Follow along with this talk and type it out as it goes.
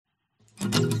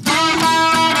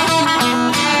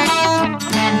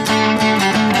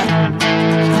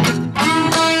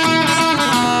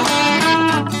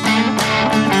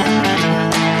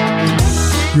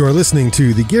listening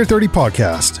to the Gear 30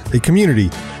 podcast, a community,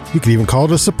 you could even call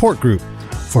it a support group,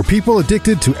 for people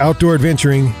addicted to outdoor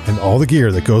adventuring and all the gear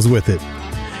that goes with it.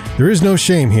 There is no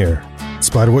shame here. In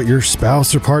spite of what your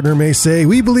spouse or partner may say,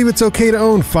 we believe it's okay to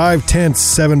own 5 tents,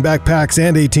 7 backpacks,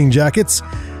 and 18 jackets.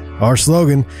 Our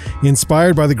slogan,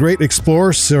 inspired by the great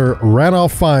explorer Sir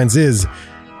Ranulph Fiennes, is,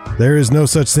 there is no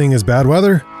such thing as bad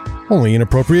weather, only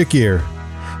inappropriate gear.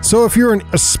 So if you're an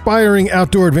aspiring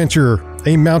outdoor adventurer,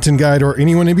 a mountain guide, or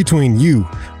anyone in between, you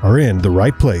are in the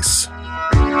right place.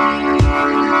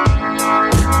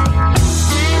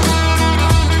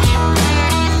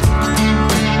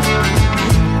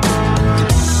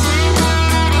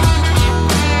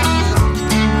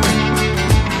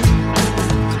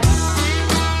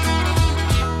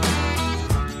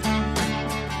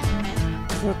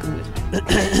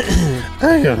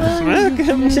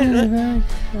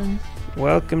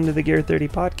 Welcome to the Gear 30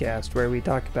 podcast, where we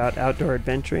talk about outdoor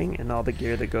adventuring and all the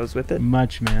gear that goes with it.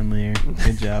 Much manlier.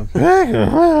 Good job.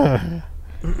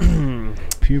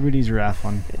 Puberty's rough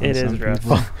on it is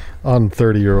rough on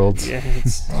 30-year-olds. Yeah,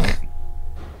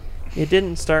 it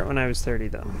didn't start when I was 30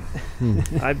 though.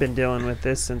 I've been dealing with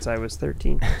this since I was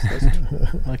 13. So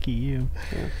lucky you.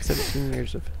 Yeah, 17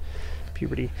 years of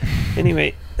puberty.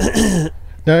 Anyway.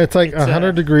 Now it's like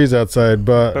 100 degrees outside,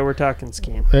 but we're talking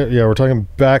skiing. Yeah, we're talking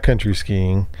backcountry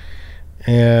skiing,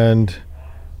 and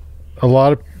a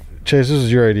lot of Chase. This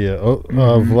is your idea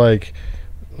of like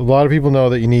a lot of people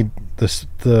know that you need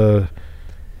the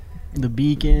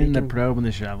beacon, the probe, and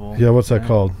the shovel. Yeah, what's that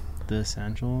called? The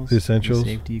essentials. The essentials.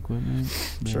 The safety equipment.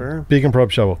 Sure. Beacon, probe,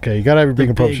 shovel. Okay, you gotta have your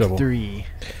beacon, probe, shovel. 3.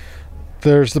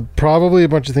 There's probably a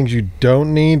bunch of things you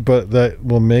don't need, but that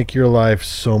will make your life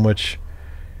so much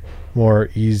more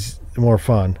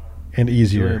fun and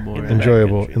easier,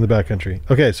 enjoyable in the backcountry.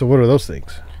 Okay, so what are those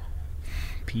things?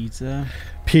 Pizza.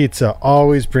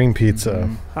 Always bring pizza.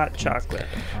 Mm-hmm. Hot chocolate.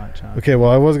 Okay, well,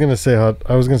 I was gonna say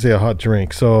a hot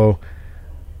drink. So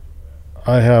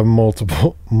I have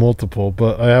multiple,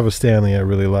 but I have a Stanley I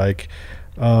really like,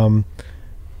 and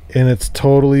it's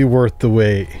totally worth the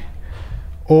wait.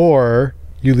 Or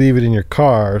you leave it in your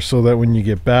car so that when you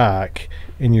get back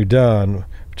and you're done,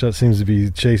 which that seems to be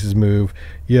Chase's move,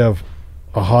 you have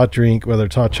a hot drink, whether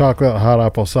it's hot chocolate, hot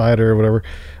apple cider, or whatever,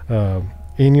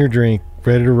 in your drink,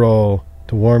 ready to roll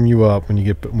to warm you up when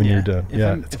you're done.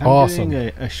 It's awesome. If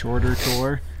I'm doing a shorter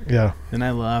tour, then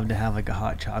I love to have like a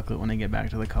hot chocolate when I get back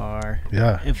to the car.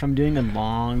 Yeah. If I'm doing a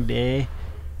long day,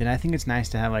 then I think it's nice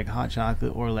to have like hot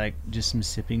chocolate or like just some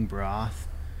sipping broth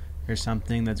or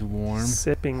something that's warm.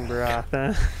 Sipping broth,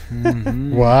 huh?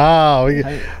 Mm-hmm. Wow.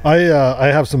 I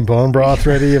have some bone broth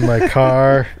ready in my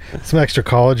car. Some extra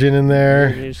collagen in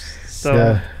there. You're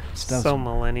so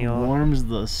millennial. Warms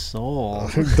the soul.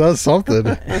 It does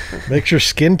something. Makes your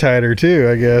skin tighter too,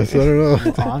 I guess. I don't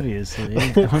know. Obviously.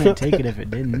 I wouldn't take it if it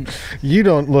didn't. You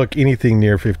don't look anything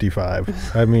near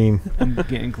 55. I mean, I'm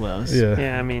getting close.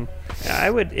 Yeah, I mean, I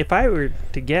would, if I were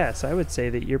to guess, I would say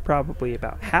that you're probably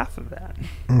about half of that.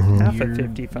 Mm-hmm. Half of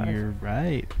 55. You're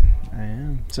right. I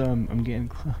am. So I'm getting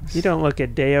close. You don't look a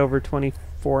day over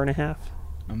 24 and a half.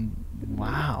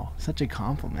 Wow, such a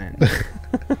compliment.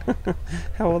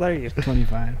 How old are you?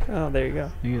 25. Oh, there you go.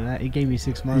 Look at that. It gave me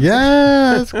 6 months.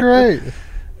 Yeah, that's great.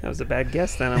 That was a bad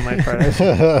guess then on my part.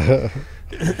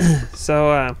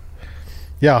 So,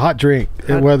 yeah, hot drink.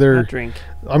 Hot drink.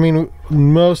 I mean,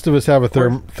 most of us have a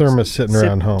thermos sitting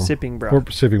around home. Sipping broth. Or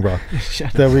sipping broth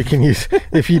that we can use.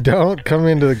 If you don't, come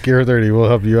into the Gear 30. We'll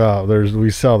help you out.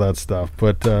 We sell that stuff.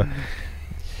 But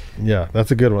yeah, that's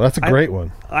a good one. That's a great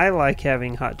one. I like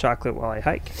having hot chocolate while I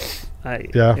hike.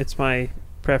 It's my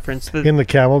preference. In the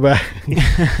Camelback.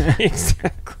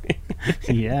 Exactly.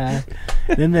 Yeah.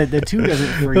 Then the 2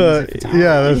 doesn't freeze.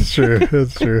 Yeah, that's true.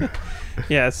 That's true.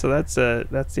 Yeah, so that's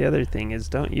the other thing is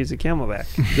don't use a Camelback.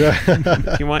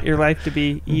 Yeah. If you want your life to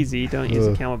be easy, don't use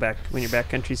a Camelback when you're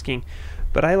backcountry skiing.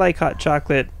 But I like hot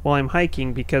chocolate while I'm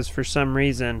hiking because for some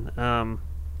reason,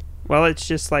 it's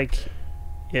just like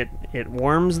it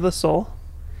warms the soul.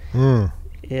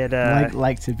 It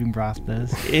like sipping broth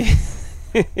does.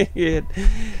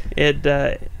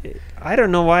 I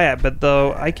don't know why, but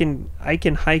though I can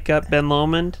hike up Ben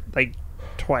Lomond like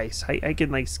twice. I can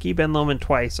like ski Ben Lomond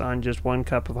twice on just 1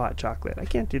 cup of hot chocolate. I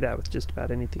can't do that with just about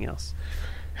anything else.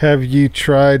 Have you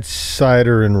tried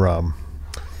cider and rum?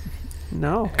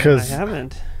 No, I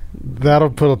haven't. That'll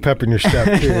put a pep in your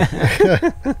step too.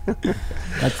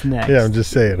 That's next. Yeah, I'm just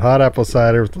saying. Hot apple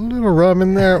cider with a little rum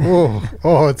in there.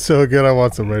 Oh, it's so good. I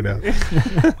want some right now.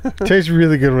 Tastes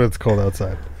really good when it's cold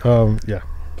outside. Yeah.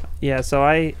 Yeah, so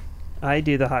I I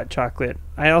do the hot chocolate.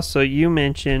 You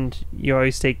mentioned you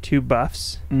always take 2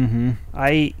 buffs. Mm-hmm.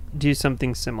 I do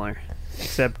something similar,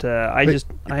 except I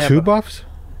have 2 buffs?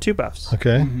 2 buffs.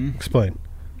 Okay, Mm-hmm. explain.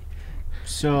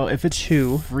 So if it's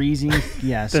 2, freezing,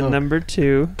 yeah. the number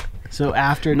 2. So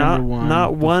after Not number 1,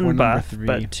 not before 1 number buff, 3.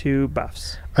 but 2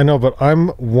 buffs. I know, but I'm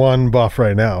 1 buff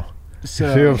right now.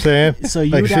 So, see what I'm saying? So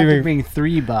you Like, would see have me- to bring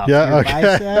 3 buffs. Yeah, Your okay.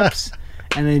 biceps,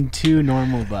 and then 2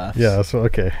 normal buffs. Yeah, so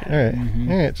okay. All right. Mhm.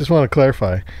 All right, just want to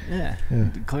clarify. Yeah. Yeah.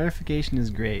 The clarification is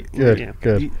great. Good, Yeah.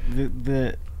 good.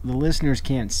 The listeners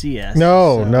can't see us.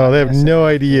 No, so no, I they have guess no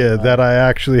I idea feel, that I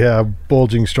actually have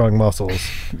bulging strong muscles.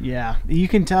 Yeah, you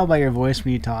can tell by your voice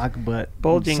when you talk, but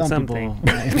Bulging some something.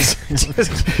 people,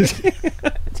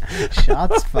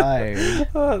 Shots fired.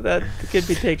 Oh, that could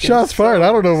be taken. Shots fired.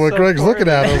 I don't know what so Greg's looking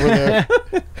at poorly. over there.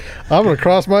 I'm going to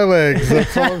cross my legs.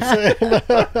 That's all I'm saying.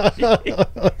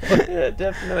 It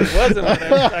definitely wasn't what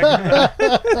I was talking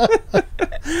about.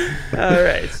 All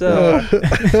right, so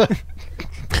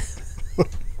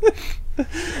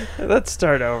let's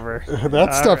start over. That's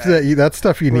All stuff right. that's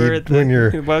stuff you We're need at the- when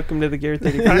you're... Welcome to the Gear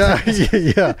 30 Yeah,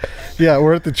 podcast. yeah.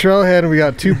 We're at the trailhead and we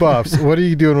got 2 buffs. What are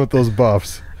you doing with those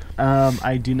buffs?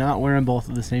 I do not wear them both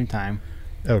at the same time.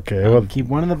 Okay, well, Keep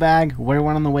one in the bag, wear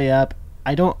one on the way up.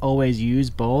 I don't always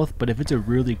use both, but if it's a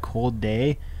really cold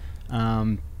day,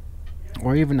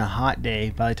 or even a hot day,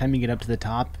 by the time you get up to the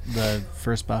top, the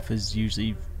first buff is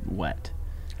usually wet.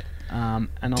 And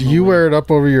on do the you way- wear it up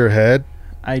over your head?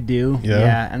 I do, Yeah?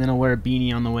 yeah, and then I'll wear a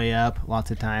beanie on the way up lots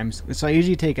of times. So I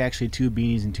usually take actually 2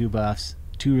 beanies and 2 buffs,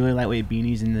 2 really lightweight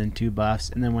beanies and then 2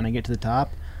 buffs, and then when I get to the top,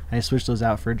 I switch those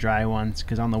out for dry ones,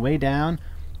 because on the way down,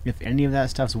 if any of that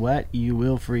stuff's wet, you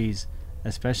will freeze,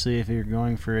 especially if you're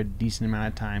going for a decent amount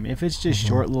of time. If it's just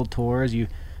short little tours, you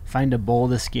find a bowl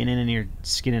to skin in and you're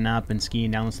skinning up and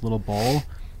skiing down this little bowl,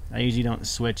 I usually don't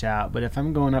switch out. But if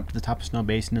I'm going up to the top of Snow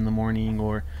Basin in the morning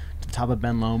or to the top of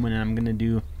Ben Lomond and I'm going to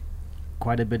do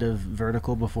quite a bit of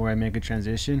vertical before I make a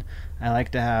transition, I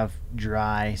like to have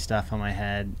dry stuff on my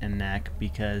head and neck,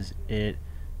 because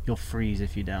you'll freeze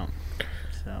if you don't.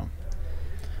 So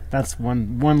that's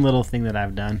one little thing that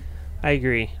I've done. I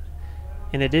agree.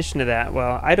 In addition to that,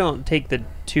 well, I don't take the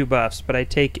 2 buffs, but I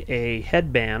take a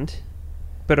headband,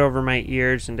 put over my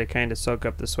ears, and to kind of soak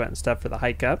up the sweat and stuff for the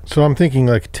hike up. So I'm thinking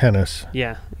like tennis.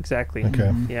 Yeah, exactly.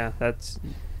 Okay. Yeah, that's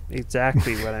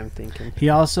exactly what I'm thinking. He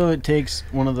also takes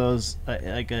one of those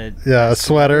like a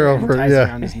sweater and over, ties it yeah.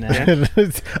 around his neck.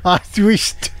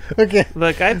 Okay.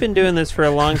 Look, I've been doing this for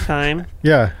a long time.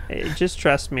 Yeah. Just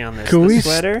trust me on this. Can The we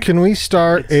sweater, can we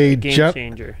start it's a game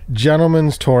changer.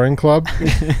 gentleman's touring club?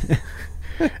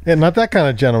 And not that kind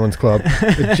of gentleman's club.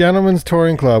 A gentleman's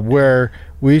touring club where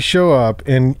we show up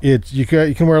and you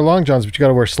can wear long johns, but you got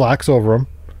to wear slacks over them.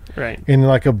 Right. In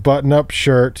like a button-up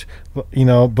shirt, but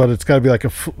it's got to be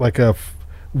like a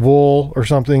wool or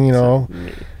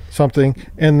something, something.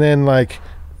 And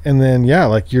then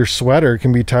your sweater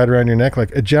can be tied around your neck,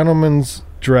 like a gentleman's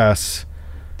dress.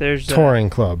 There's touring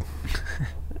club.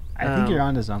 I think you're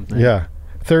onto something. Yeah.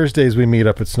 Thursdays we meet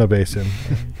up at Snow Basin.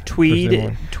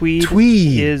 tweed.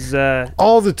 Tweed is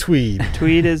all the tweed.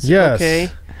 Tweed is yes. okay.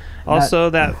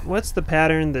 Also, what's the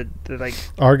pattern that like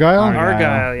Argyle?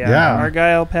 Argyle, yeah. Yeah.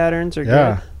 Argyle patterns are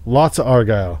Yeah, good. lots of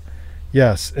Argyle.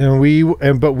 Yes,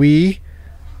 but we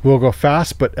will go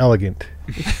fast but elegant.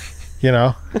 We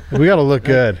got to look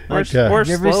good. Or Have you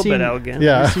ever slow seen- but elegant.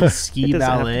 Yeah. Have you seen ski It doesn't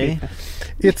have to ballet?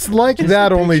 It's like Just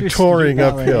that, a only picture touring ski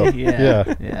ballet. uphill.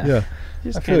 Yeah. Yeah.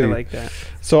 Just I feel kind of you. like that.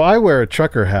 So I wear a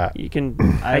trucker hat. You can I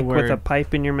hike with wear- a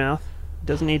pipe in your mouth.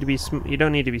 Doesn't need to be. You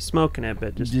don't need to be smoking it,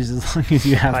 but just Just as long as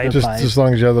you have Pipe. the Just pipe. as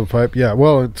long as you have the pipe. Yeah.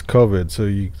 Well, it's COVID, so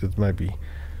it might be.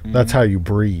 That's how you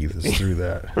breathe is through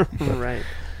that. right.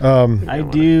 I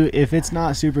do. If it's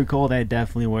not super cold, I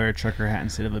definitely wear a trucker hat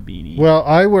instead of a beanie. Well,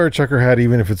 I wear a trucker hat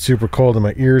even if it's super cold and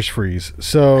my ears freeze.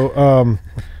 So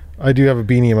I do have a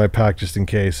beanie in my pack just in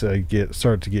case I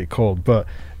start to get cold. But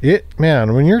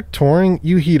when you're touring,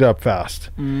 you heat up fast.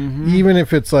 Mm-hmm. Even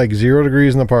if it's like 0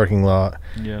 degrees in the parking lot,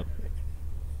 Yep.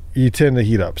 you tend to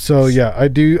heat up. So yeah, I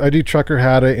do trucker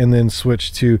hat it and then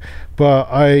switch to. But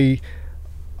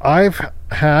I've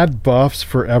had buffs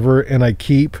forever, and I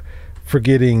keep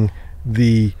forgetting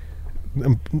the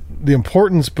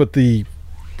importance, but the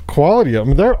quality of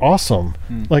them. They're awesome.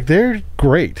 Like they're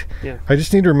great. Yeah. I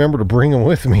just need to remember to bring them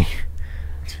with me.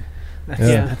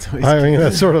 That's always I mean good.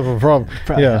 that's sort of a problem.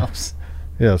 Probably yeah. helps.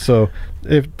 Yeah. So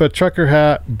but trucker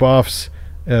hat, buffs,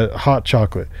 hot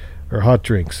chocolate or hot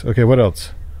drinks. Okay. What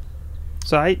else?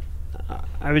 So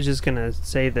I was just gonna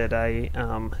say that I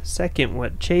second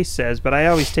what Chase says, but I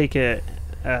always take a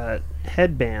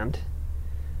headband,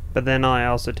 but then I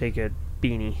also take a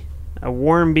beanie. a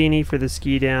warm beanie for the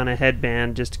ski down, a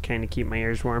headband just to kind of keep my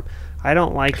ears warm. I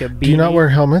don't like a beanie. Do you not wear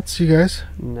helmets, you guys?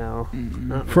 No.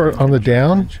 Not For on the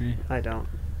down? I don't.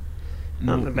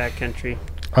 Not in the backcountry.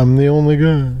 I'm the only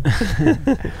guy.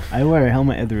 I wear a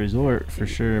helmet at the resort for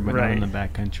sure, but not Right. in the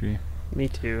backcountry. Me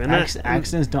too. And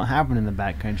Accidents don't happen in the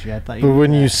backcountry. I thought you But knew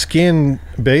when you that. skin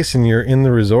basin, you're in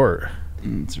the resort.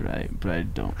 That's right, but I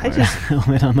don't I wear just- a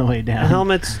helmet on the way a down.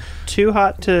 helmet's too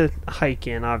hot to hike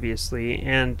in, obviously,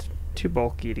 and too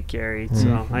bulky to carry,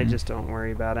 so I just don't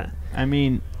worry about it. I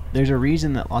mean, there's a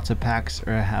reason that lots of packs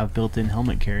have built-in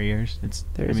helmet carriers. There's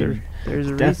a definitely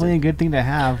reason. a good thing to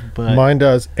have, but Mine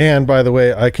does. And by the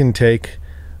way, I can take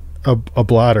a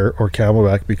bladder or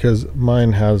camelback because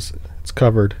mine it's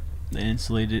covered. the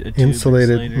insulated,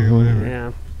 Insulated, insulator or mhm. whatever.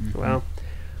 Yeah. Well,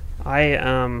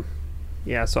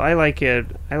 so I like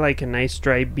a nice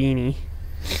dry beanie,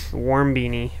 a warm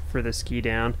beanie for the ski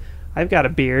down. I've got a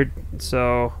beard,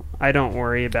 so I don't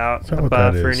worry about Is that a what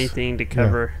buff that or is? anything to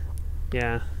cover.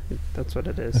 Yeah, that's what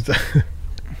it is.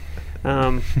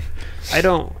 I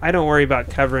don't worry about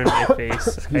covering my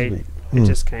face. I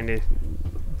just kind of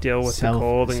deal with the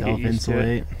cold and get used to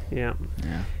it. Self-insulate. Yeah.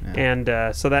 Yeah.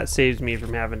 And so that saves me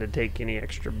from having to take any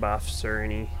extra buffs or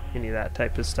any of that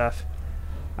type of stuff.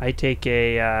 I take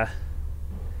a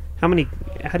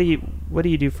what do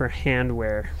you do for hand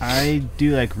wear? I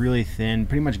do like really thin,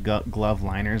 pretty much glove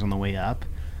liners on the way up.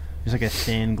 Just like a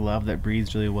thin glove that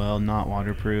breathes really well, not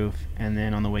waterproof. And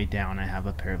then on the way down, I have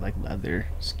a pair of like leather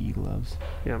ski gloves.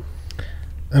 Yeah.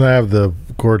 And I have the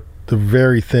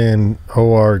very thin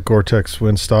OR Gore-Tex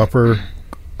Windstopper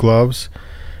gloves,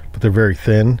 but they're very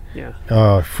thin. Yeah.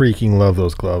 Freaking love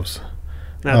those gloves.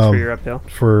 That's for your uphill.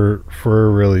 For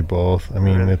really both. I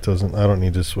mean, Really? it doesn't. I don't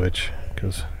need to switch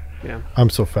because Yeah.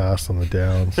 I'm so fast on the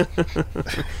downs.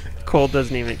 Cold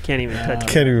can't even touch it.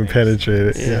 Can't even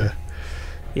penetrate it. Yeah.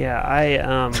 Yeah,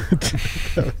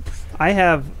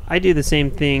 I do the same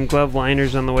thing, glove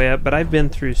liners on the way up, but I've been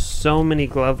through so many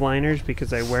glove liners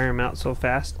because I wear them out so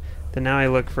fast that now I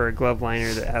look for a glove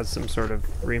liner that has some sort of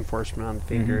reinforcement on the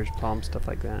fingers, palms, stuff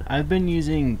like that. I've been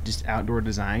using just Outdoor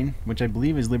Design, which I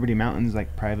believe is Liberty Mountain's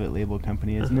like private label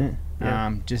company, isn't it?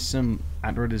 Yeah. Just some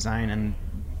Outdoor Design and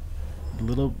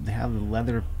they have the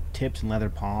leather tips and leather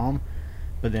palm,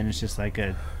 but then it's just like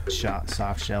a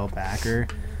soft shell backer.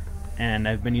 And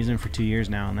I've been using them for 2 years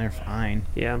now, and they're fine.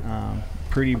 Yeah.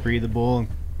 Pretty breathable,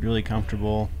 really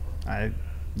comfortable. I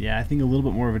think a little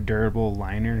bit more of a durable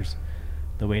liner's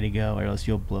the way to go, or else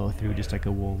you'll blow through just like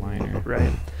a wool liner.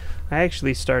 Right. I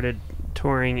actually started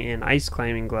touring in ice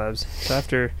climbing gloves. So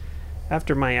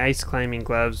after my ice climbing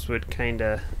gloves would kind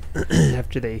of,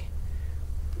 after they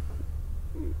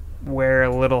wear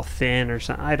a little thin or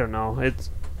something, I don't know.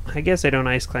 I guess I don't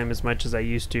ice climb as much as I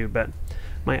used to, but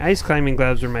my ice climbing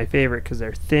gloves are my favorite because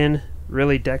they're thin,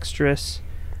 really dexterous,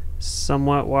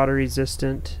 somewhat water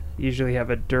resistant, usually have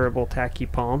a durable tacky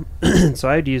palm. So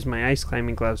I'd use my ice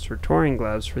climbing gloves for touring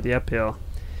gloves for the uphill.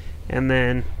 And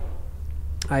then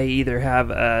I either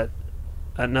have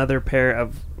another pair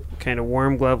of kind of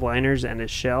warm glove liners and a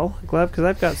shell glove, because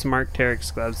I've got some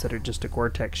Arc'teryx gloves that are just a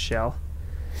Gore-Tex shell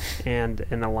and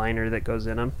a liner that goes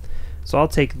in them. So I'll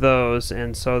take those,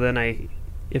 and so then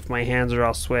if my hands are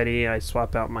all sweaty, I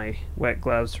swap out my wet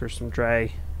gloves for some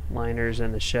dry liners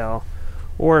and a shell.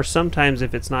 Or sometimes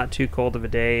if it's not too cold of a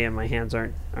day and my hands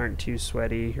aren't too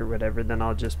sweaty or whatever, then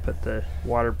I'll just put the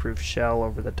waterproof shell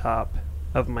over the top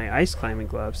of my ice climbing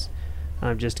gloves,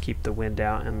 just to keep the wind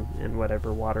out and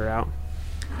whatever water out.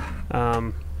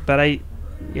 But I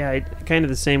kind of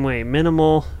the same way.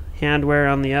 Minimal hand wear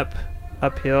on the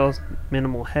uphill,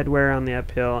 minimal head wear on the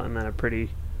uphill, and then a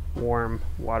pretty warm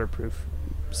waterproof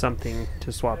something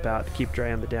to swap out to keep dry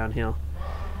on the downhill.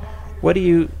 What do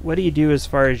you do as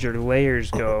far as your layers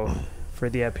go for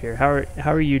the up here?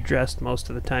 How are you dressed most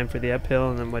of the time for the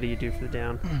uphill, and then what do you do for the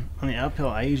down? On the uphill,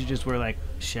 I usually just wear like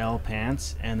shell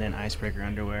pants and then icebreaker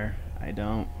underwear. I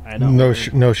don't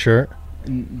No shirt.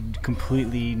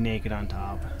 completely naked on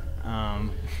top.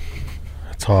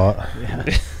 It's hot. Yeah,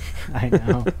 I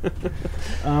know.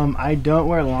 I don't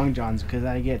wear long johns because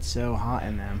I get so hot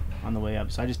in them on the way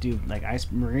up. So I just do like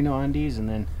merino undies and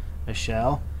then a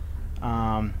shell.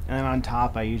 And then on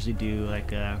top, I usually do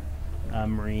like a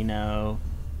merino,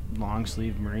 long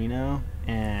sleeve merino,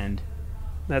 and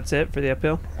That's it for the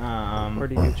uphill? Or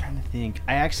do you? I'm trying to think.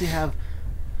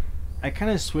 I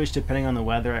kind of switch depending on the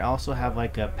weather. I also have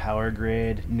like a Power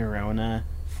Grid Nerona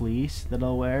fleece that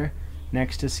I'll wear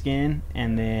next to skin,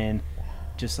 and then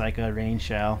just like a rain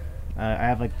shell. I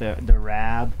have like the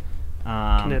Rab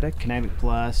Kinetic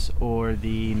Plus or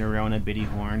the Nerona Biddy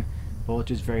Horn. both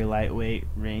just very lightweight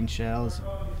rain shells,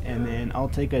 and then I'll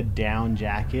take a down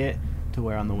jacket to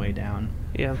wear on the way down.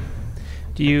 Yeah.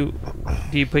 Do you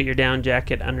put your down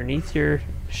jacket underneath your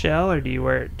shell, or do you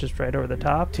wear it just right over the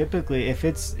top? Typically, if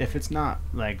it's not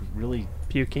like really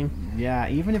Puking. yeah,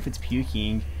 even if it's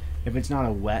puking, if it's not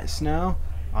a wet snow,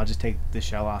 I'll just take the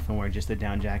shell off and wear just the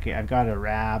down jacket. I've got a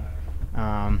Rab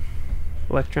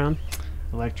Electron.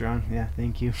 Yeah,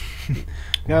 thank you.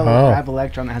 Got a Rab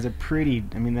Electron that has they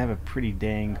have a pretty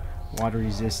dang water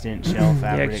resistant shell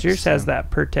fabric. Yeah, because yours has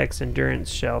that Pertex Endurance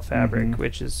shell fabric,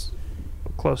 which is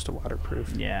close to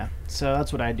waterproof. Yeah, so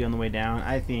that's what I do on the way down.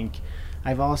 I think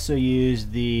I've also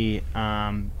used the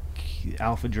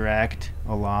Alpha Direct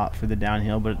a lot for the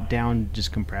downhill, but down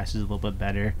just compresses a little bit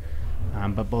better.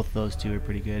 But both of those two are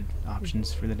pretty good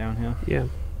options for the downhill. Yeah.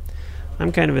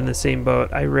 I'm kind of in the same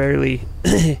boat. I rarely,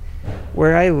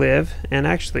 where I live, and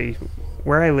actually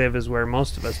where I live is where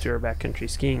most of us do our backcountry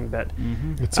skiing, but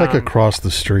it's like across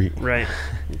the street. Right.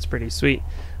 It's pretty sweet.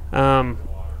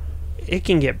 It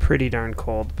can get pretty darn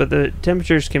cold, but the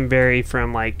temperatures can vary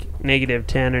from like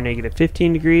 -10 or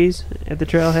 -15 degrees at the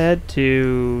trailhead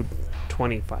to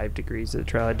 25 degrees at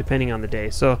the trailhead, depending on the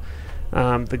day. So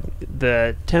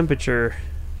the temperature,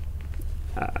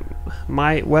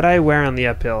 what I wear on the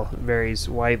uphill varies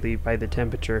widely by the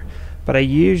temperature, but I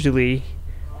usually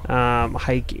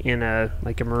hike in a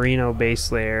merino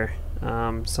base layer,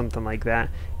 something like that.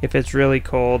 If it's really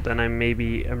cold, then I'm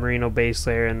maybe a merino base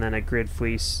layer and then a grid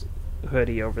fleece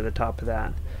hoodie over the top of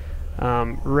that.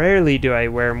 Rarely do I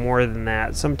wear more than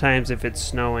that. Sometimes if it's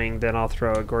snowing, then I'll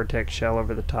throw a Gore-Tex shell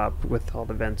over the top with all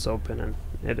the vents open and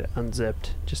it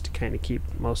unzipped, just to kind of keep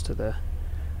most of the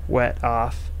wet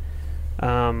off.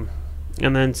 And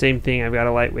then same thing, I've got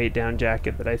a lightweight down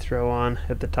jacket that I throw on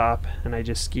at the top, and I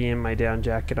just ski in my down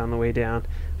jacket on the way down.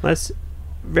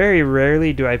 Very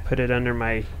rarely do I put it under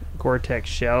my Gore-Tex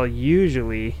shell.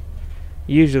 Usually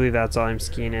that's all I'm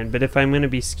skiing in. But if I'm going to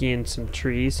be skiing some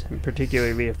trees, and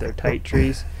particularly if they're tight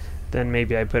trees, then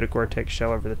maybe I put a Gore-Tex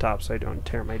shell over the top so I don't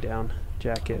tear my down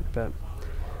jacket. But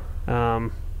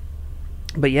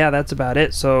yeah, that's about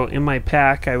it. So in my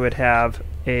pack, I would have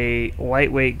a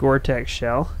lightweight Gore-Tex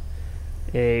shell,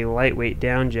 a lightweight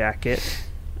down jacket,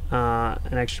 an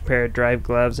extra pair of drive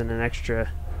gloves, and an extra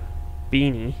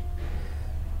beanie.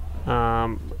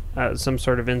 Some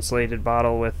sort of insulated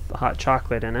bottle with hot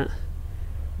chocolate in it.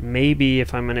 Maybe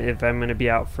if I'm gonna be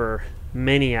out for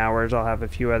many hours, I'll have a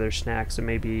few other snacks, and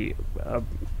maybe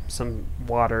some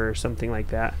water or something like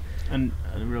that. And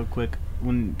real quick,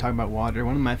 when talking about water,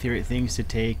 one of my favorite things to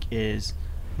take is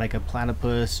like a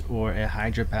platypus or a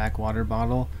Hydra Pack water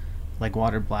bottle, like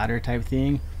water bladder type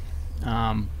thing.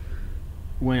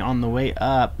 When on the way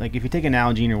up, like if you take an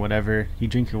Nalgene or whatever, you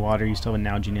drink your water, you still have an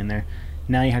Nalgene in there.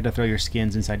 Now you have to throw your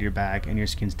skins inside your bag, and your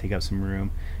skins take up some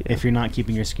room if you're not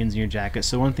keeping your skins in your jacket.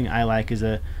 So one thing I like is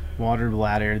a water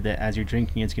bladder that as you're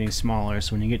drinking it's getting smaller,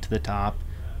 so when you get to the top,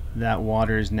 that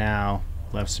water is now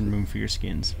left some room for your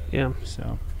skins. Yeah.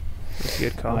 So that's a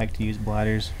good call. I like to use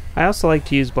bladders. I also like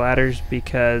to use bladders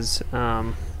because,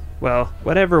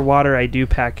 whatever water I do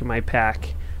pack in my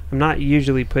pack, I'm not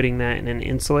usually putting that in an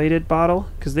insulated bottle,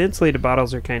 because the insulated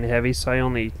bottles are kind of heavy, so I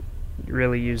only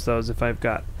really use those if I've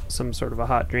got some sort of a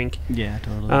hot drink. Yeah,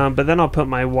 totally. But then I'll put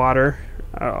my water,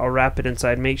 I'll wrap it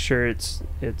inside, make sure it's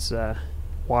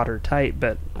watertight,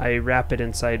 but I wrap it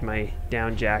inside my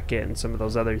down jacket and some of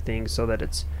those other things so that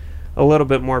it's a little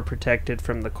bit more protected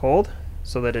from the cold,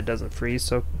 so that it doesn't freeze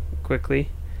so quickly.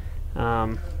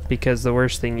 Because the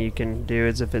worst thing you can do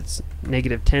is if it's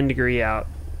 -10 degree out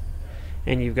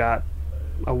and you've got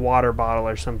a water bottle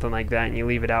or something like that and you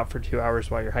leave it out for 2 hours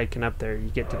while you're hiking up there, you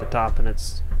get to the top and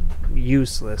it's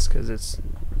useless because it's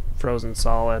frozen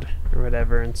solid or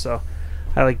whatever. And so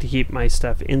I like to keep my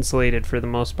stuff insulated for the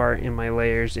most part in my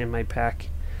layers in my pack.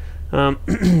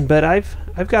 But I've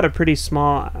got a pretty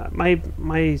small,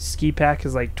 my ski pack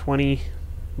is like 20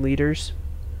 liters,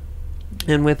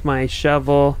 and with my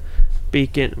shovel,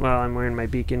 beacon, I'm wearing my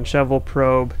beacon, shovel,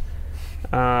 probe,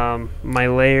 my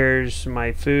layers,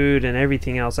 my food, and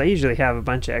everything else, I usually have a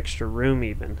bunch of extra room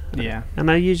even. Yeah.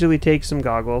 And I usually take some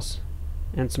goggles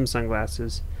and some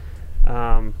sunglasses.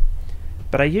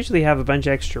 But I usually have a bunch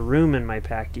of extra room in my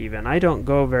pack even. I don't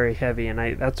go very heavy, and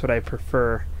that's what I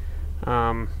prefer.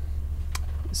 I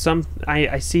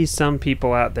see some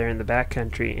people out there in the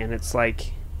backcountry, and it's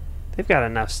like they've got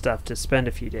enough stuff to spend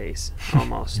a few days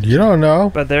almost. You don't know.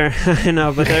 But they're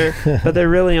they're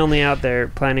really only out there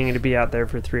planning to be out there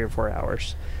for 3 or 4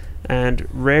 hours. And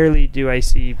rarely do I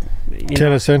see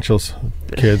 10 essentials,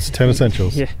 kids. 10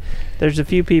 essentials. Yeah, there's a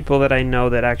few people that I know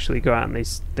that actually go out and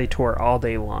they tour all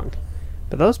day long.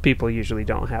 But those people usually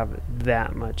don't have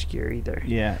that much gear either.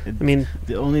 Yeah. I mean,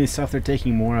 the only stuff they're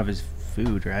taking more of is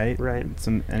food, right? Right.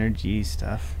 Some energy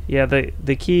stuff. Yeah,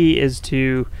 the key is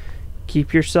to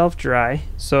keep yourself dry.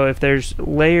 So if there's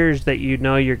layers that you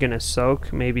know you're going to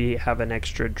soak, maybe have an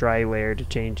extra dry layer to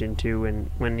change into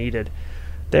when needed.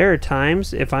 There are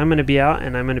times if I'm going to be out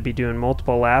and I'm going to be doing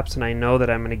multiple laps and I know that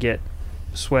I'm going to get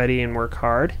sweaty and work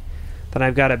hard, then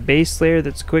I've got a base layer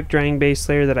that's a quick drying base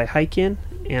layer that I hike in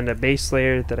and a base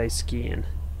layer that I ski in.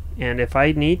 And if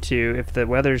I need to, if the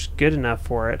weather's good enough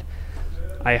for it,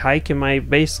 I hike in my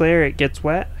base layer, it gets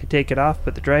wet, I take it off,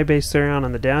 put the dry base layer on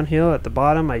the downhill. At the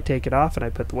bottom, I take it off and I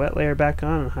put the wet layer back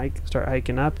on and start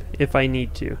hiking up if I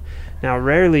need to. Now,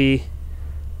 rarely,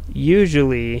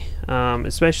 usually,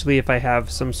 especially if I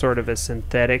have some sort of a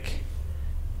synthetic,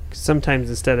 sometimes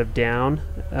instead of down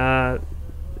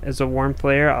as a warmth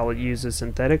layer, I'll use a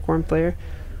synthetic warmth layer.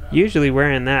 Usually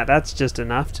wearing that's just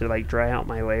enough to like dry out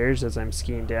my layers as I'm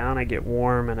skiing down. I get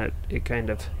warm and it kind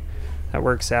of, that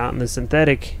works out. And the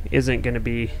synthetic isn't going to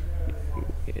be,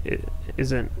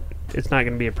 it's not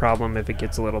going to be a problem if it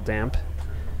gets a little damp.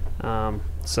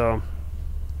 So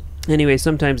anyway,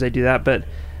 sometimes I do that, but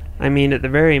I mean, at the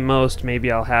very most,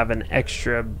 maybe I'll have an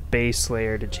extra base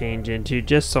layer to change into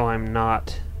just so I'm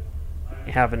not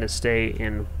having to stay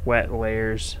in wet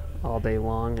layers all day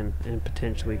long and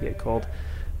potentially get cold.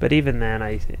 But even then,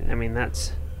 I mean,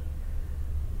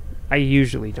 I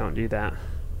usually don't do that.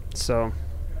 So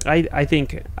I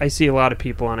think I see a lot of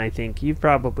people and I think you've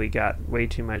probably got way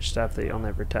too much stuff that you'll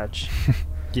never touch.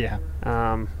 Yeah.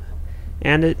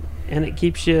 And it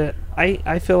keeps you,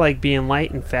 I feel like being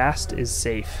light and fast is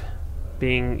safe.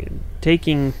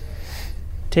 Taking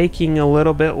a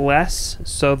little bit less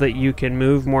so that you can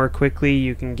move more quickly,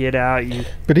 you can get out.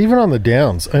 But even on the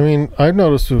downs, I mean, I've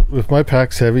noticed if my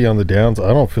pack's heavy on the downs, I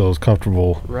don't feel as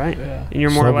comfortable. Right. Yeah. And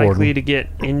you're more likely to get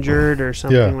injured or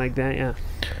something like that. Yeah.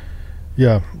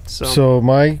 Yeah. So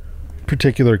my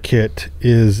particular kit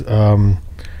is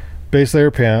base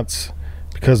layer pants,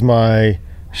 because my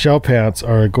shell pants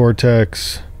are a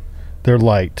Gore-Tex. They're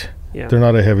light. Yeah. They're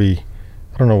not a heavy.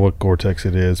 I don't know what Gore-Tex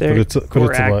it is, but it's a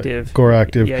light.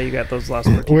 Gore-Active. Yeah, you got those last.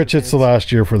 Which it's the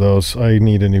last year for those. I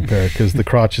need a new pair because the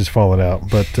crotch is falling out.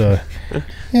 But they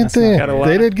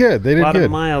did good. They did lot good.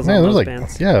 Of miles Man, on those like,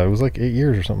 pants. Yeah, it was like 8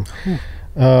 years or something.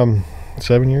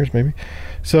 7 years maybe.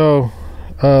 So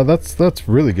that's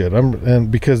really good. And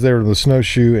because they were the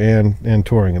snowshoe and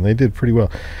touring, and they did pretty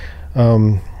well.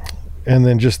 And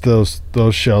then just those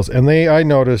shells, and I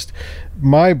noticed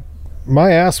my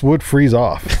ass would freeze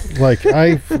off. Like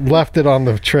I left it on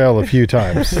the trail a few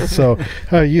times. So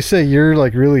you say you're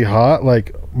like really hot.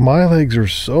 Like my legs are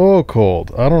so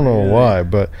cold. I don't know why,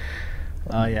 but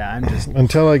yeah, I'm just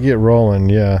until I get rolling.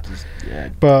 Yeah.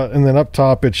 But and then up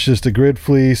top it's just a grid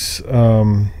fleece,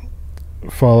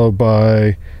 followed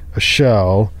by a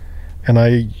shell, and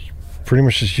I pretty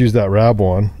much just use that Rab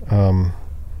one.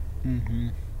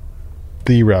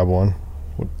 The Rab one.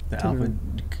 The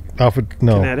Alpha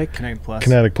no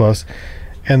Kinetic Plus.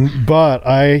 But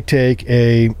I take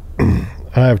I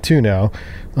have two now,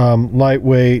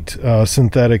 lightweight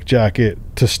synthetic jacket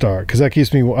to start, because that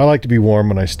keeps me, I like to be warm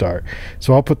when I start,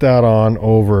 so I'll put that on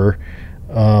over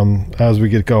as we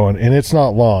get going, and it's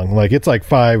not long, like it's like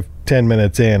 5-10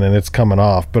 minutes in and it's coming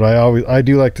off, but I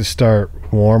do like to start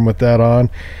warm with that on.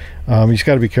 You just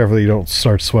got to be careful that you don't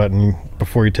start sweating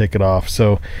before you take it off.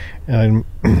 So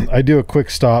I do a quick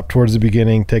stop towards the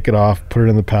beginning, take it off, put it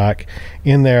in the pack.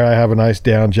 In there I have a nice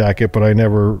down jacket, but I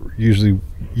never usually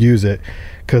use it,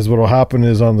 because what will happen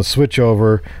is on the switch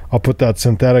over, I'll put that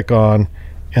synthetic on,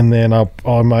 and then I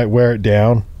might wear it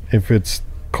down if it's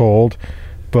cold,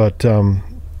 but I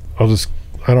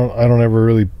don't ever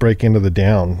really break into the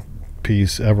down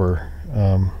piece ever.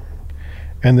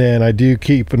 And then I do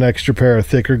keep an extra pair of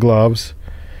thicker gloves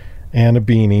and a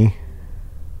beanie.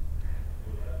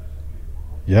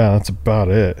 Yeah, that's about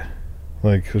it.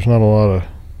 Like, there's not a lot of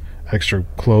extra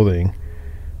clothing.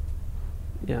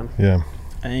 Yeah.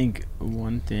 I think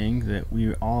one thing that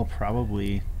we all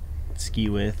probably ski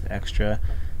with extra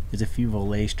is a few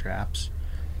volet straps.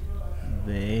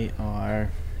 They are...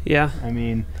 Yeah. I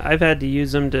mean... I've had to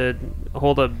use them to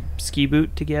hold a ski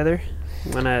boot together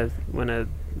when a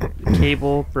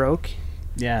cable broke.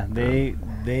 Yeah, they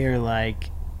are like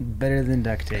better than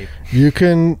duct tape. You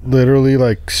can literally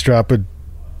like strap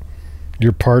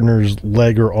your partner's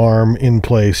leg or arm in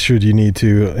place should you need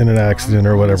to in an accident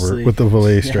or whatever. Honestly, with the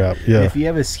volet strap. Yeah. If you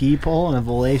have a ski pole and a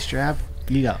volet strap,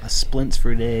 you got splints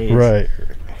for days. Right.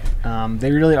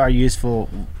 They really are useful.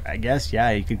 I guess,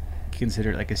 yeah, you could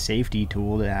consider it like a safety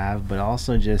tool to have, but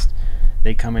also just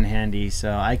they come in handy.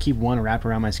 So I keep one wrapped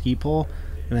around my ski pole.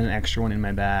 and then an extra one in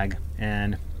my bag.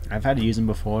 And I've had to use them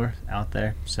before out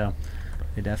there, so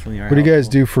they definitely are. What do you guys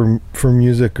do for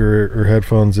music or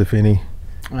headphones, if any?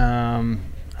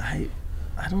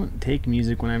 I don't take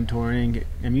music when I'm touring.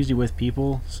 I'm usually with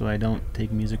people, so I don't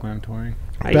take music when I'm touring.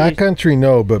 Backcountry,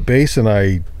 no, but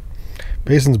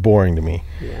Basin's boring to me.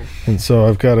 Yeah. And so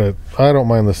I don't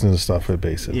mind listening to stuff at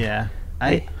Basin. Yeah.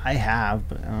 I have,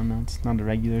 but I don't know. It's not a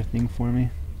regular thing for me.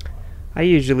 I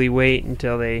usually wait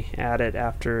until they add it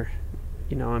after,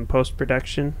 in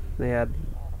post-production. They add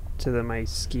to my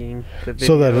skiing. The video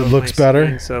so that it looks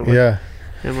better? Yeah.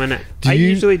 And when I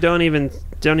usually don't even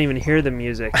hear the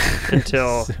music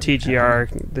until the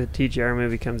TGR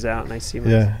movie comes out and I see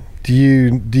myself. Yeah. Do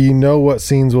you know what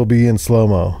scenes will be in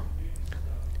slow-mo?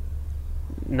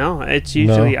 No, it's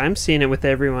usually I'm seeing it with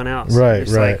everyone else. Right.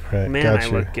 Man, gotcha. I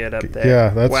look good up there. Yeah,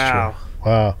 that's wow.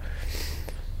 True. Wow.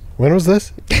 When was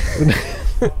this?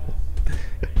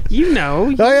 You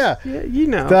know. Oh yeah. You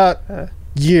know. That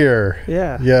year.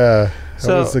 Yeah. Yeah.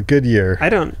 That was a good year. I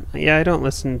don't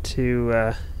listen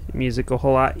to music a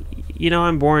whole lot.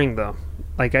 I'm boring though.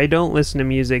 Like, I don't listen to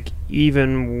music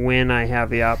even when I have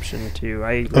the option to.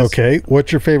 Okay,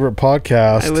 what's your favorite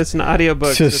podcast? I listen to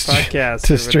audiobooks or podcasts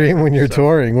to stream when you're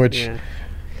touring, which yeah.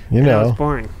 It's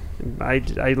boring. I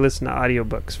listen to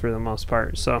audiobooks for the most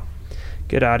part. So,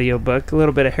 good audiobook. A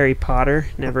little bit of Harry Potter.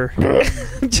 Never.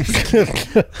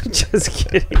 Just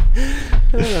kidding.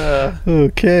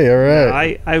 Okay, all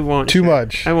right. No, I won't. Too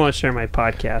much. I won't share my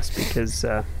podcast because.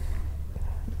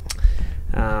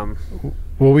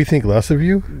 Will we think less of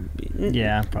you?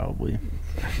 Yeah, probably.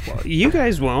 Well, you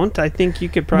guys won't. I think you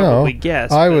could probably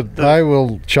guess. I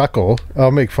will chuckle.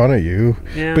 I'll make fun of you.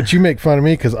 Yeah. But you make fun of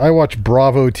me because I watch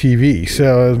Bravo TV.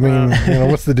 So I mean,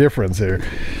 what's the difference here?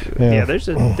 Yeah, there's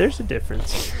a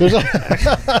difference.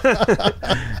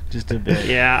 Just a bit.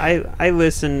 Yeah, I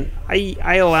listen.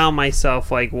 I allow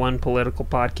myself like one political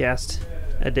podcast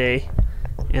a day,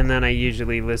 and then I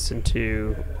usually listen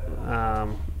to.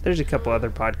 There's a couple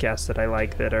other podcasts that I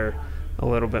like that are a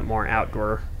little bit more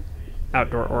outdoor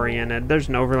oriented. There's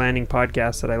an overlanding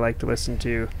podcast that I like to listen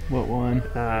to. What one?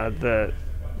 The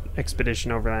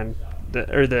Expedition Overland,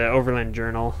 the Overland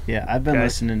Journal. Yeah, I've been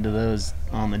listening to those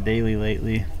on the daily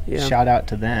lately. Yeah. Shout out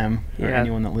to them or Yeah.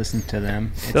 anyone that listens to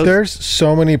them. There's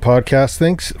so many podcasts.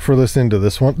 Thanks for listening to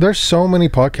this one. There's so many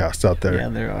podcasts out there. Yeah,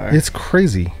 there are. It's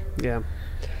crazy. Yeah.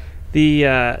 The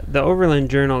Overland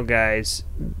Journal guys,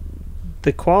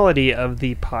 the quality of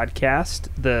the podcast,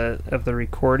 of the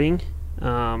recording,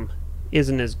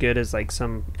 isn't as good as like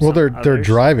some. Well, they're others.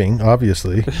 driving,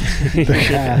 obviously.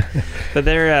 Yeah, but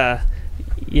they're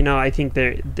I think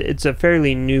it's a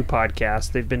fairly new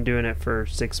podcast. They've been doing it for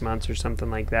 6 months or something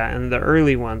like that, and the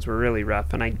early ones were really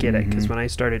rough. And I get it because when I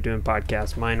started doing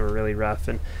podcasts, mine were really rough,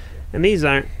 and these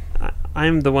aren't.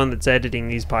 I'm the one that's editing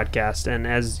these podcasts, and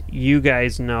as you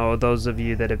guys know, those of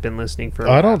you that have been listening for a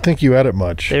while, don't think you edit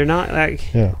much. they're not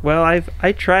like. Yeah. Well, I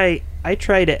try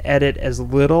to edit as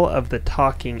little of the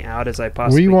talking out as I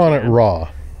possibly can. We want it raw.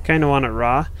 Kind of want it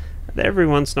raw. Every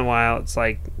once in a while, it's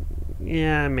like,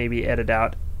 yeah, maybe edit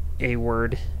out a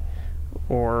word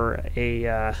or a.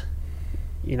 I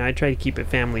try to keep it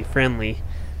family friendly.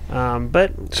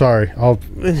 But sorry,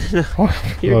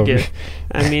 you're good.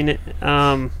 I mean,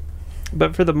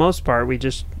 but for the most part, we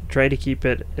just try to keep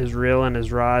it as real and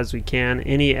as raw as we can.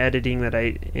 Any editing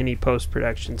any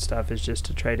post-production stuff is just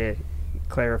to try to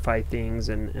clarify things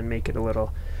and make it a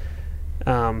little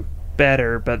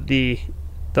better. But the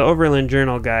Overland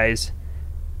Journal guys,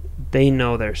 they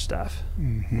know their stuff.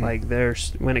 Like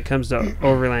when it comes to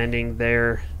overlanding,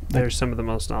 they're some of the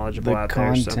most knowledgeable out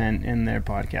there. The content in their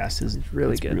podcast is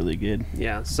really good. Really good.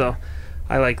 Yeah, so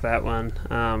I like that one.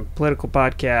 Political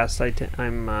podcast.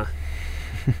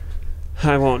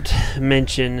 I won't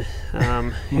mention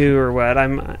who or what.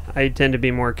 I tend to be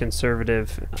more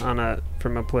conservative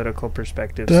from a political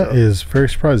perspective. That is very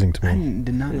surprising to I me.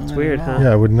 did not know It's that weird, at all. huh?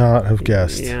 Yeah, I would not have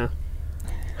guessed. Yeah.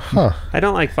 Huh. I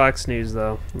don't like Fox News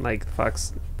though. Like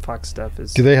Fox stuff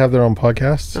is. Do they have their own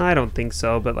podcasts? No, I don't think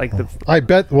so. But like I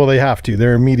bet. Well, they have to.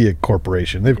 They're a media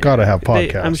corporation. They've got to have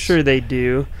podcasts. I'm sure they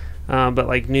do. But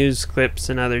like news clips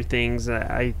and other things,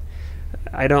 I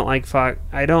don't like Fox.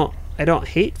 I don't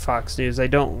hate Fox News. I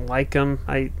don't like them.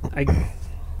 I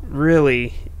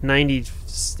really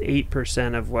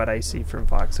 98% of what I see from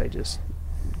Fox I just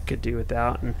could do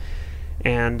without, and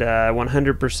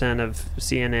 100% of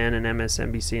CNN and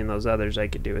MSNBC and those others I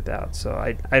could do without. So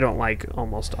I don't like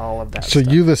almost all of that. So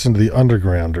stuff. you listen to the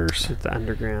Undergrounders? The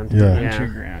Underground. Yeah.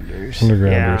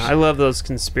 Undergrounders. Yeah, I love those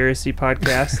conspiracy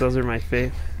podcasts. Those are my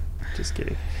favorite. Just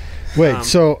kidding. Wait,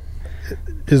 so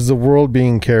is the world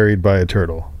being carried by a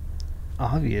turtle?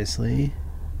 Obviously.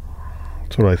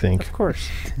 That's what I think. Of course.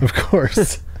 Of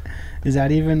course. Is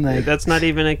that even like... That's not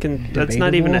even that's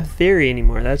not even a theory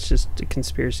anymore. That's just a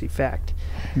conspiracy fact.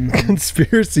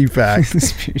 Conspiracy fact.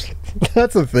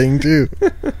 That's a thing too.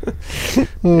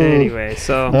 Anyway,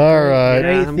 so all right.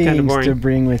 Great I'm kind of things boring. to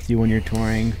bring with you when you're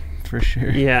touring, for sure.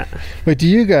 Yeah. Wait, do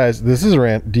you guys? This is a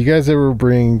rant. Do you guys ever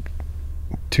bring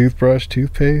toothbrush,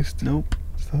 toothpaste? Nope.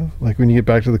 Stuff? Like when you get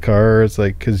back to the car, it's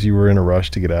like because you were in a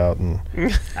rush to get out and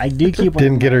I do keep one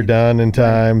didn't in get her done in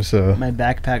time. So my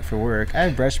backpack for work. I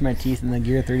brush my teeth in the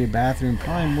Gear 30 bathroom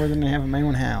probably more than I have in my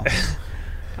own house.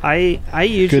 I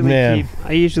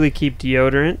usually keep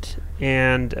deodorant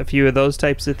and a few of those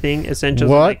types of things, essentials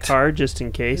in my car just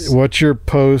in case. What's your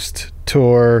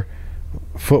post-tour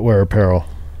footwear apparel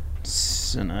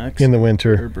Canucks in the or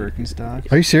winter?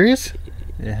 Birkenstock. Are you serious?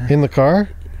 Yeah. In the car?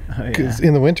 Oh, yeah. 'Cause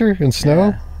in the winter in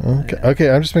snow? Yeah. Okay. Yeah.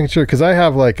 Okay, I'm just making sure because I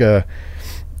have like I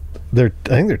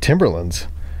think they're Timberlands.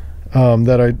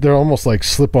 They're almost like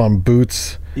slip-on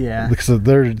boots. Yeah. Because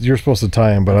you're supposed to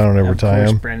tie them, but I don't ever tie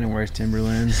them. Brandon wears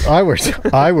Timberlands. I wear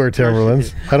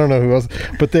Timberlands. I don't know who else,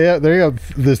 but they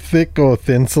have this thick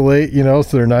thinsulate,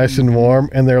 so they're nice and warm,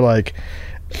 and they're like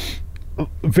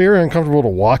very uncomfortable to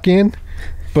walk in,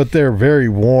 but they're very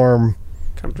warm,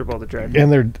 comfortable to drive.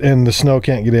 and the snow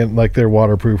can't get in, like they're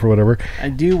waterproof or whatever. I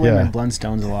do wear my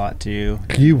Blundstones a lot too.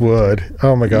 You would.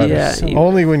 Oh my god. Yeah,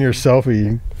 only when you're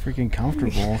selfie. Freaking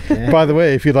comfortable. Yeah. By the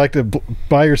way, if you'd like to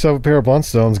buy yourself a pair of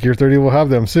Blundstones, Gear 30 will have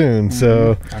them soon.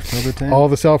 So October 10th. all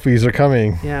the selfies are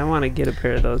coming. Yeah, I want to get a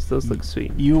pair of those. Those look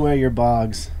sweet. You wear your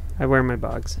bogs. I wear my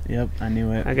bogs. Yep, I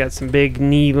knew it. I got some big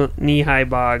knee-high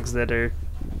bogs that are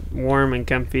warm and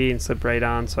comfy and slip right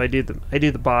on. So I do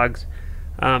the bogs.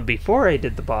 Before I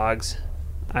did the bogs,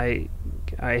 I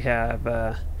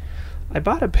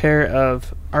bought a pair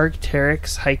of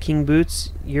Arc'teryx hiking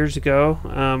boots years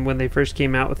ago when they first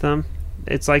came out with them.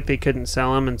 It's like they couldn't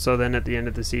sell them, and so then at the end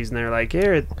of the season they're like,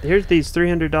 here's these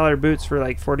 $300 boots for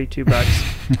like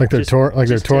 $42. Like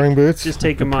they're touring boots. Just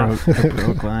take them off.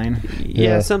 Brookline.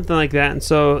 Yeah, something like that. And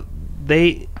so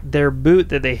their boot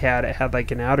that they had, it had like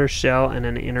an outer shell and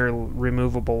an inner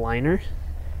removable liner.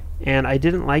 And I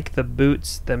didn't like the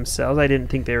boots themselves. I didn't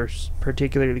think they were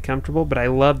particularly comfortable, but I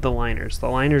loved the liners. The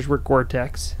liners were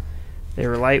Gore-Tex. They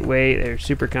were lightweight. They were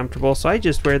super comfortable. So I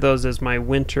just wear those as my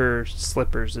winter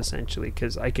slippers, essentially,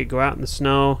 because I could go out in the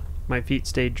snow. My feet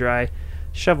stayed dry.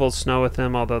 Shoveled snow with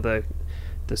them, although the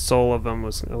sole of them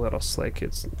was a little slick.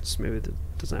 It's smooth. It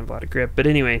doesn't have a lot of grip. But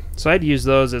anyway, so I'd use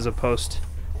those as a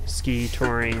post-ski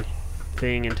touring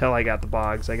thing until I got the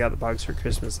bogs. I got the bogs for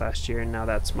Christmas last year, and now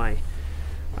that's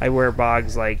I wear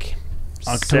bogs like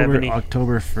October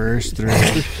 1st through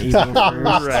April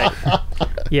 1st. Right.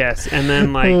 Yes, and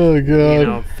then like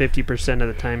 50% of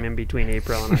the time in between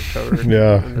April and October. In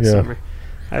the summer.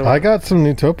 I got some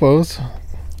new topos.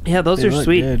 Yeah, those are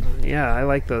sweet. Good. Yeah, I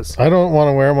like those. I don't want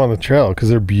to wear them on the trail because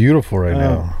they're beautiful right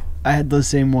now. I had those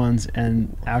same ones,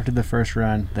 and after the first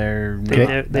run, they're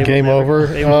they game over.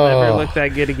 They will never look that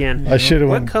good again. I should have.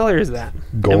 What color is that?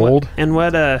 Gold. And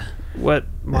what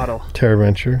model?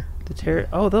 TerraVenture.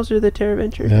 Those are the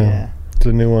TerraVenture? Yeah.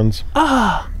 The new ones.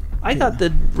 I got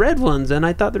the red ones, and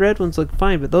I thought the red ones looked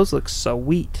fine, but those look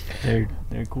sweet. They're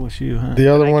a cool shoe, huh? The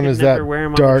other one is that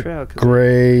dark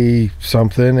gray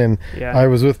something, and I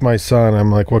was with my son.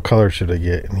 I'm like, what color should I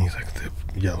get? And he's like, the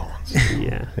yellow ones.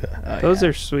 Yeah. Those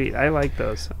are sweet. I like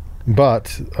those.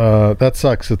 But that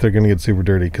sucks that they're going to get super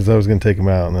dirty because I was going to take them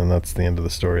out, and then that's the end of the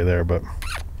story there. But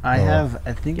I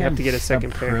think I have to get a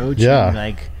second pair.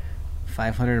 Like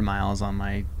 500 miles on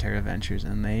my TerraVentures,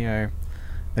 and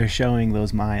they're showing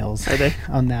those miles. Are they?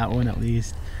 On that one at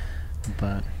least.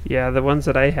 But yeah, the ones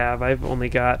that I have, I've only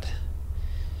got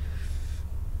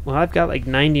I've got like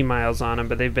 90 miles on them,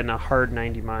 but they've been a hard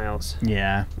 90 miles.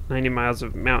 Yeah. 90 miles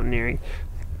of mountaineering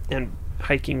and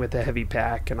hiking with a heavy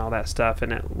pack and all that stuff,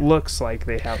 and it looks like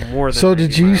they have more than So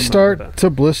did you start to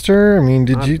blister? I mean,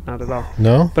 you? Not at all.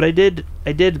 No? But I did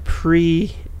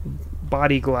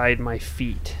pre-body glide my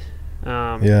feet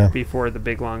before the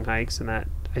big long hikes, and that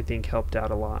I think helped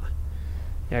out a lot.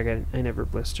 Yeah, I never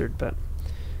blistered, but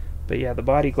yeah, the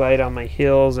body glide on my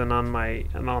heels and on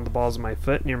the balls of my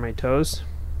foot near my toes.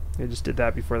 I just did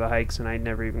that before the hikes, and I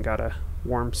never even got a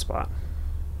warm spot.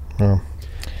 Oh.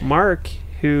 Mark,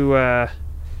 who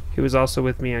was also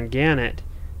with me on Gannett,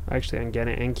 actually on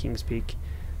Gannett and Kings Peak,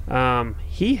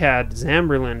 he had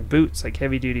Zamberlan boots, like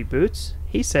heavy duty boots.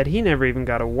 He said he never even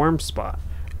got a warm spot.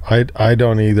 I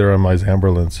don't either on my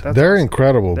Zamberlans. They're awesome.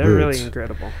 Incredible They're boots. They're really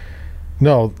incredible.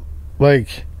 No,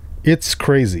 like it's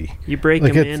crazy. You break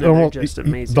them in and they're just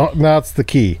amazing. That's the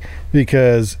key,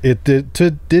 because it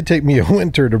did take me a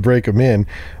winter to break them in,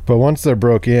 but once they're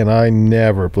broke in, I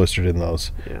never blistered in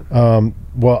those. Yeah.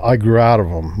 Well, I grew out of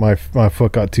them. My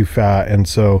foot got too fat, and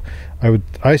so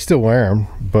I still wear them,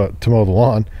 but to mow the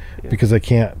lawn, because I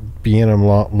can't be in them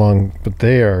long. But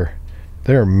they're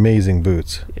amazing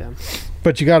boots. Yeah.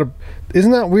 But you gotta.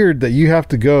 Isn't that weird that you have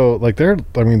to go like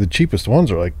the cheapest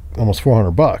ones are like almost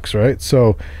 $400, right?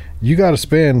 So you got to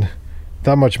spend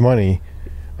that much money,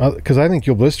 because I think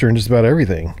you'll blister in just about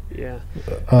everything. Yeah.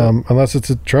 Unless it's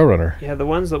a trail runner. Yeah, the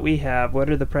ones that we have, what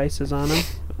are the prices on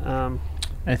them?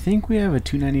 I think we have a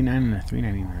 $299 and a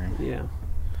 $399. Yeah.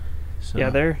 So. Yeah,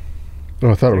 they're. Oh,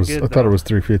 I thought it was. good, I thought it was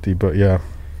 $350, but yeah.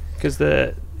 Because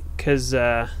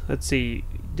let's see,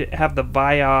 have the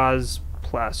Viaz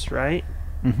Plus, right?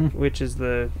 Mm-hmm. Which is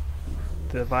the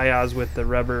Viaz with the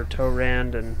rubber toe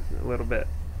rand and a little bit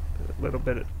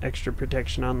extra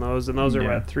protection on those, and those are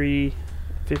what,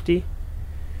 $350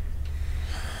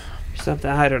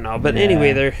 something, I don't know, but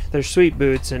anyway, they're sweet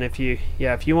boots, and if you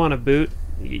want a boot,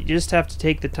 you just have to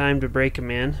take the time to break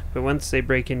them in, but once they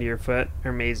break into your foot,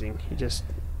 they're amazing. You just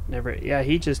never.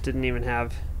 He just didn't even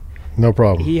have. No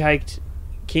problem. He hiked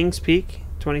Kings Peak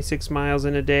 26 miles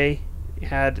in a day.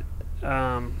 Had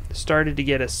started to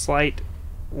get a slight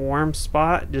warm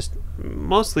spot, just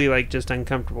mostly like just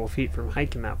uncomfortable feet from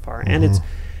hiking that far, and it's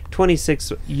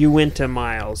 26 Uinta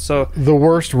miles, so the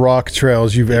worst rock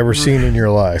trails you've ever seen in your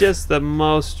life. Just the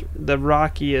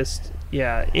rockiest.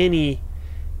 Yeah, any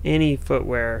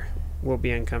footwear will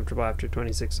be uncomfortable after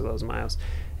 26 of those miles.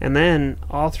 And then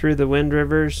all through the Wind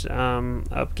Rivers,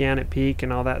 up Gannett Peak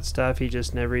and all that stuff, he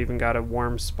just never even got a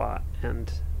warm spot,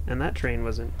 and that terrain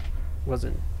was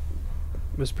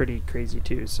pretty crazy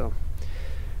too. So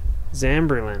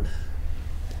Zamberlan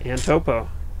and Topo,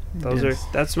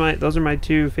 those are my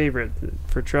two favorite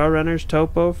for trail runners.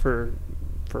 Topo for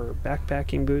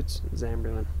backpacking boots,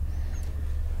 Zamberlan.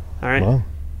 All right.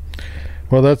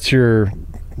 Well, that's your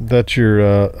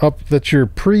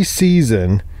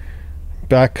pre-season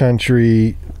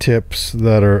backcountry tips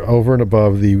that are over and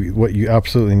above what you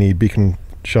absolutely need. Beacon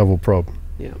Shovel Probe.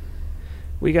 Yeah.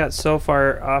 We got so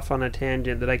far off on a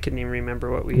tangent that I couldn't even remember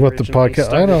what the podcast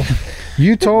started. I know.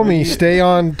 You told me stay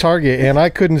on target, and I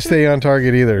couldn't stay on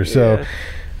target either. So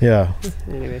yeah.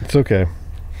 Anyway. It's okay.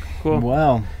 Cool.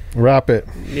 Well, wrap it.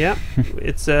 Yep.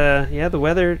 It's the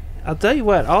weather, I'll tell you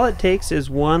what, all it takes is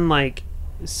one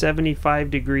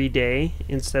 75-degree day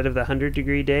instead of the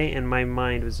 100-degree day, and my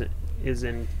mind is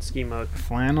in ski mode.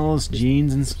 Flannels,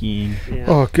 jeans, and skiing. Yeah.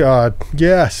 Oh God,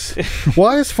 yes.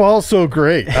 Why is fall so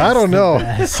great? I don't know.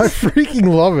 I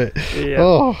freaking love it. Yeah.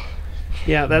 Oh.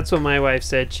 Yeah, that's what my wife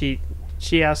said. She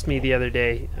asked me the other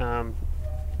day.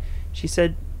 She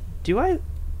said, "Do I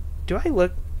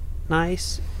look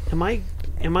nice? Am I?"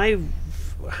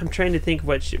 I'm trying to think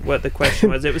what the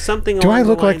question was. It was something. Do I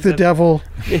look like the devil?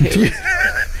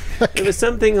 It was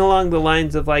something along the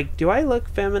lines of do I look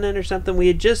feminine or something? We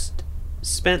had just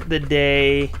spent the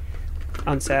day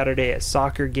on Saturday at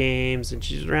soccer games, and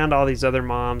she's around all these other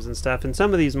moms and stuff, and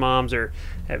some of these moms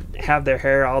have their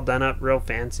hair all done up real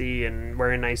fancy and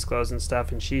wearing nice clothes and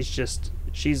stuff, and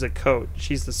she's a coach.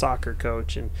 She's the soccer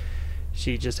coach, and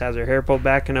she just has her hair pulled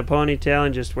back in a ponytail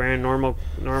and just wearing normal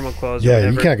clothes. Yeah,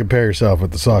 you can't compare yourself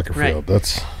with the soccer field.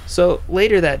 That's so.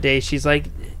 Later that day, she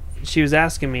was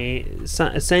asking me,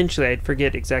 essentially, I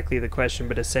forget exactly the question,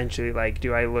 but essentially,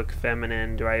 do I look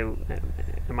feminine? Do I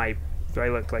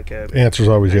look like a... Answer's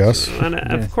always yes. And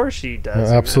of course she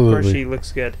does. Absolutely. Of course she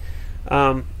looks good.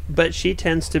 But she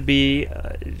tends to be,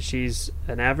 she's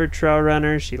an avid trail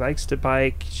runner. She likes to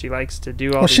bike. She likes to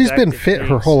do all these she's been fit things.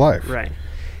 Her whole life. Right.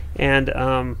 And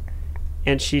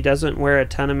she doesn't wear a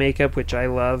ton of makeup, which I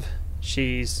love.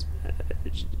 She's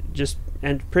just...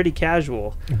 and pretty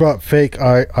casual. But fake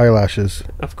eyelashes.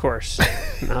 Of course.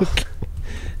 No.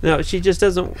 No, she just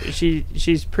doesn't...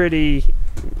 She's pretty...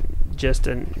 just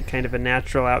a kind of a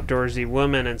natural outdoorsy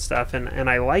woman and stuff, and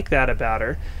I like that about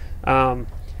her.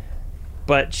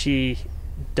 But she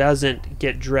doesn't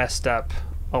get dressed up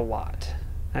a lot.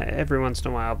 Every once in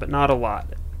a while, but not a lot.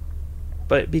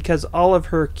 But because all of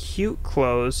her cute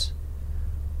clothes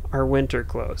are winter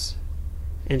clothes.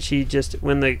 And she just,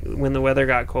 when the weather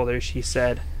got colder, she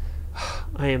said,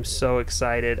 I am so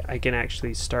excited I can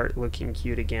actually start looking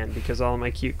cute again, because all of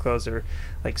my cute clothes are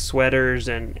like sweaters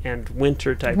and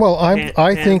winter type. Well,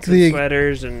 I think the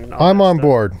sweaters and all I'm on stuff.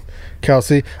 board,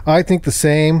 Kelsey. I think the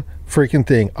same freaking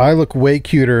thing. I look way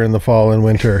cuter in the fall and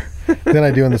winter. than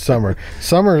I do in the summer.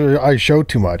 Summer, I show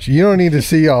too much. You don't need to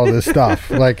see all this stuff.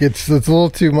 Like it's a little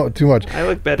too much. I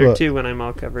look better too when I'm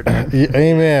all covered up.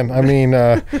 Amen. I mean,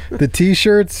 the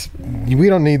t-shirts, we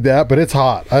don't need that, but it's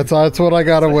hot. That's what I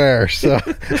gotta wear. So.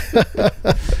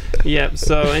 Yep.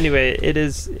 So anyway, it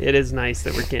is nice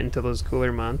that we're getting to those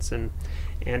cooler months, and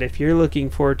if you're looking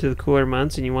forward to the cooler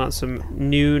months and you want some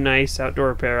new nice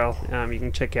outdoor apparel, you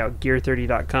can check out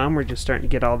gear30.com. We're just starting to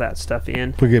get all that stuff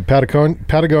in. We get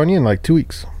Patagonia in like 2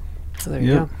 weeks. So there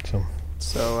you go.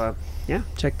 So yeah,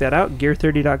 check that out.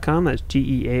 Gear30.com. That's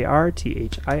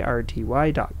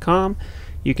GEARTHIRTY.com.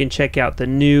 You can check out the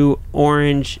new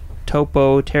orange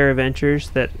Topo Terra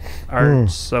Ventures that are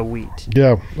sweet.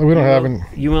 Yeah,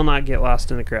 You will not get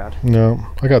lost in the crowd. No,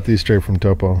 I got these straight from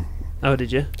Topo. Oh,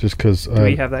 did you? Just because. Do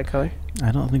we have that color?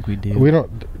 I don't think we do. We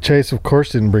don't. Chase, of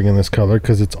course, didn't bring in this color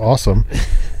because it's awesome.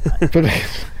 But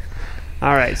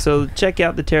all right, so check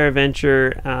out the Terra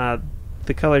Venture.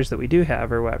 The colors that we do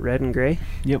have are what? Red and gray?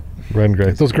 Yep. Red and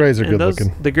gray. Those grays are good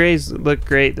looking. The grays look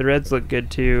great. The reds look good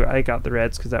too. I got the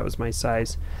reds because that was my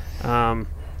size.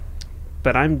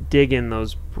 But I'm digging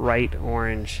those bright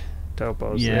orange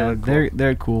Topos. Yeah,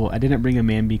 they're cool. I didn't bring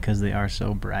them in because they are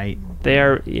so bright. They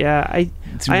are. Yeah, I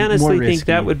honestly think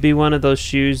that would be one of those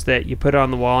shoes that you put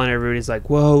on the wall and everybody's like,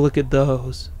 "Whoa, look at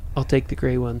those! I'll take the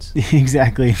gray ones."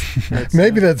 Exactly.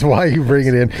 Maybe that's why you bring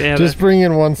it in. Yeah, just bring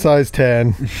in one size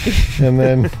 10, and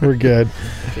then we're good.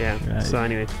 Yeah. Right. So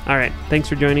anyway, all right. Thanks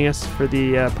for joining us for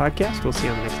the podcast. We'll see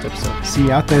you on the next episode. See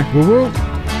you out there. Woo-woo.